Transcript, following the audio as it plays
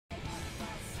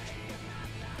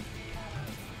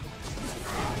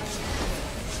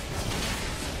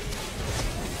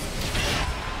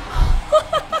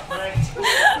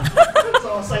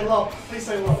say lol. Please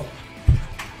say lol.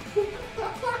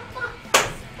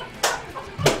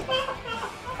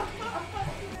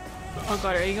 Oh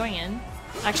god, are you going in?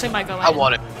 Actually, I might go in. I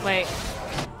want it. Wait.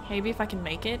 Maybe if I can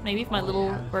make it? Maybe if my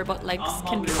little robot legs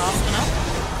can be fast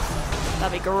enough?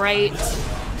 That'd be great.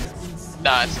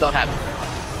 Nah, it's not happening.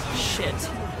 Shit.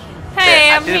 Hey,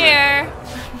 Yeah, I'm here!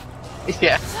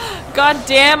 Yeah. God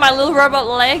damn, my little robot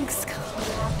legs.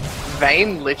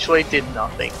 Vayne literally did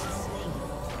nothing.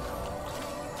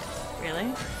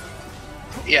 Really?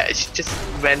 Yeah, she just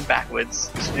ran backwards.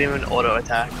 She didn't even auto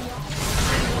attack.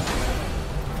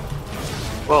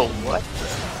 Whoa, what?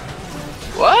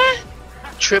 What?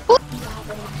 Triple?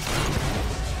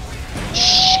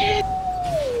 Shit!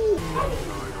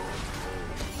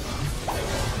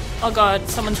 Oh god,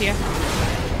 someone's here.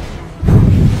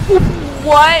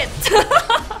 What?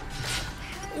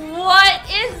 What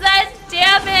is that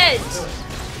damage?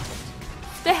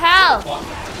 The hell?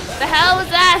 The hell was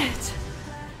that?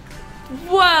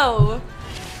 Whoa!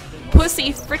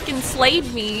 Pussy freaking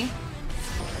slayed me.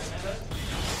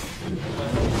 Can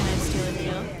I steal a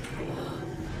kill?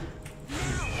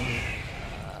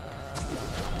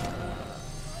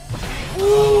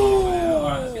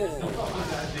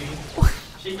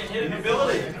 She can hit an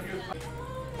ability.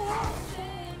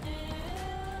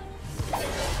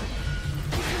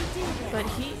 But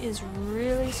he is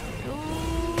really scary.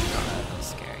 Ooh,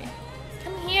 scary.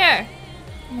 Come here!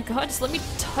 Oh my god, just let me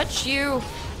touch you!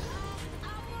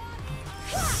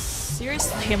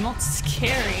 Seriously, I'm not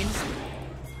scared.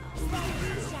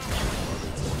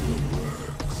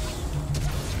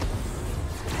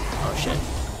 Oh shit.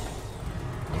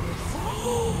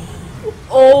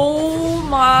 Oh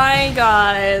my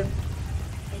god.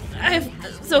 I'm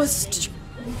so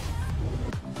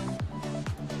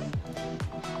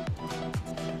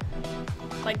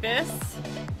like this.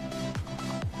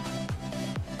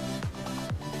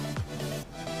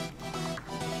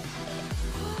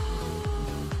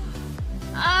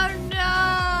 Oh no!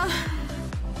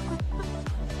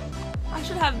 I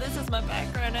should have this as my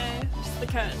background, eh? Just the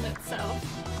curtain itself.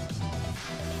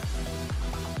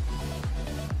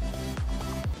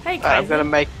 Hey guys. I'm gonna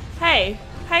make. Hey,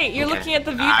 hey, you're looking at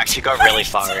the view. I actually got really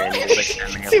far in.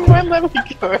 She won't let me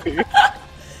go. Do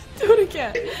it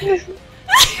again.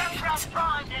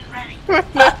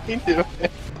 Let me do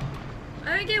it. I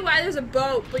don't get why there's a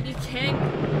boat, but you can't.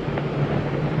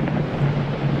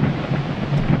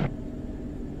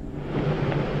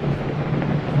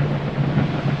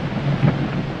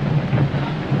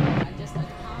 I just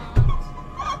can't.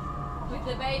 With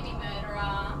the baby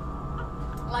murderer.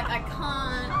 Like, I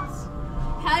can't.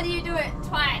 How do you do it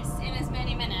twice in as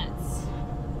many minutes?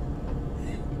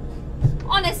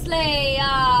 Honestly,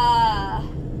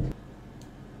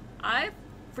 I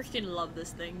freaking love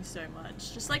this thing so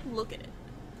much. Just like, look at it.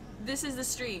 This is the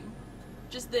stream.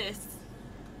 Just this.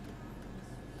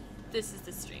 This is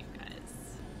the stream, guys.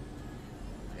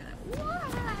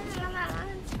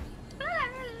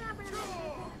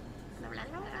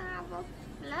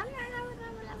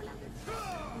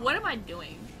 What am I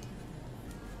doing?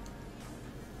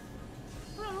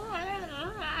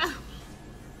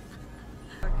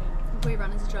 Can we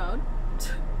run as a child?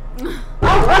 I'm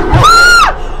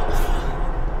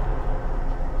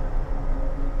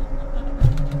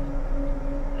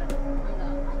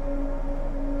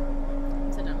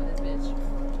so done with this bitch.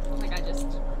 Like I just...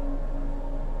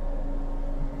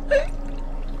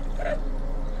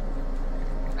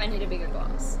 I need a bigger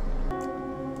glass.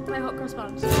 My hot cross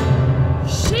buns.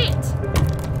 Shit!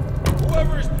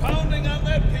 Whoever's pounding on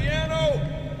that piano,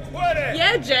 quit it!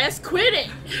 Yeah, Jess, quit it!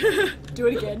 Do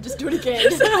it again, just do it again.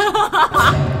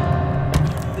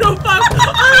 No, fuck!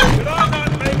 Did I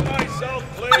not make myself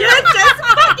clear? Yeah, Jess,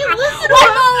 fucking listen!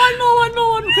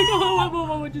 One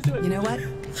more, just do it. You know what?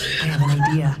 I have an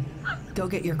idea. Go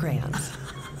get your crayons.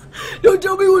 Don't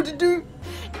tell me what to do!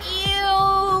 Ew,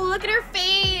 look at her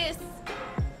face!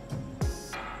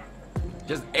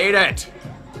 Just eat it!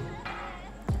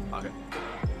 Okay.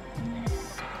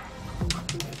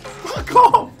 Fuck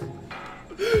off!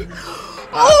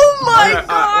 Oh my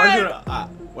god!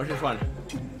 What's this one?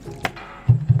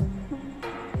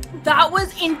 That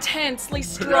was intensely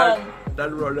strong.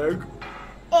 That's my leg.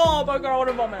 Oh my god, I want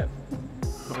to vomit.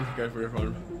 Okay, for your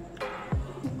phone.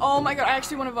 Oh my god, I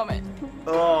actually want to vomit.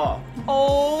 Oh.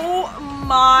 Oh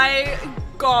my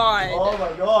god. Oh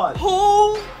my god.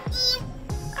 Oh.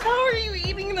 How are you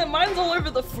eating them? Mine's all over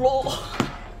the floor.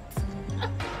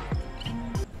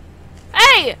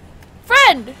 Hey!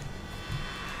 Friend!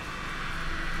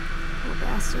 Oh,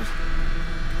 bastard.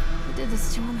 Who did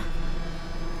this to him?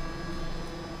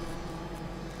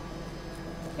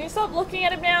 Can you stop looking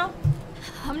at him now?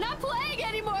 I'm not playing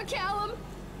anymore, Callum.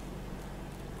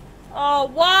 Oh,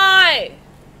 why?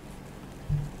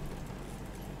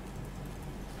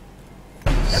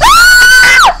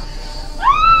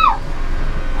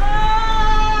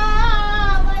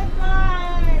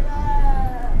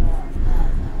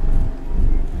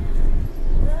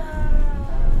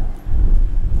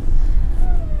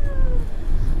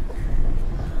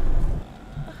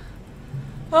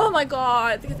 Oh my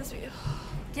god, look at this video.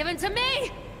 Give it to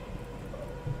me.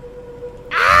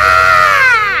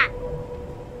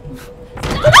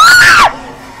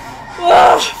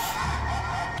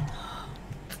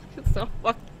 It's so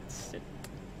fucking shit.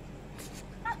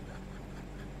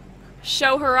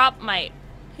 Show her up, mate.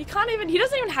 He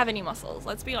doesn't even have any muscles,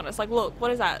 let's be honest. Like, look,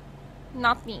 what is that?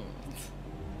 Nothing.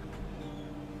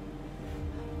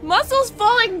 Muscles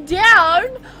falling down?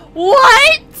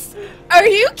 What? Are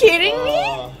you kidding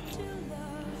me?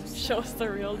 Show us the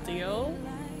real deal.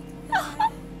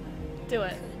 Do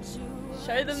it.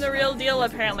 Show them the real deal,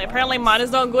 apparently. Apparently mine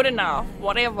is not good enough.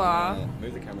 Whatever.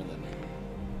 Move the camera then.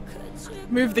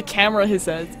 Move the camera, he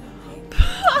says.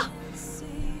 I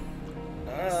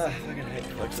fucking hate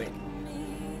flexing.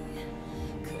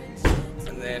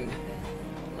 And then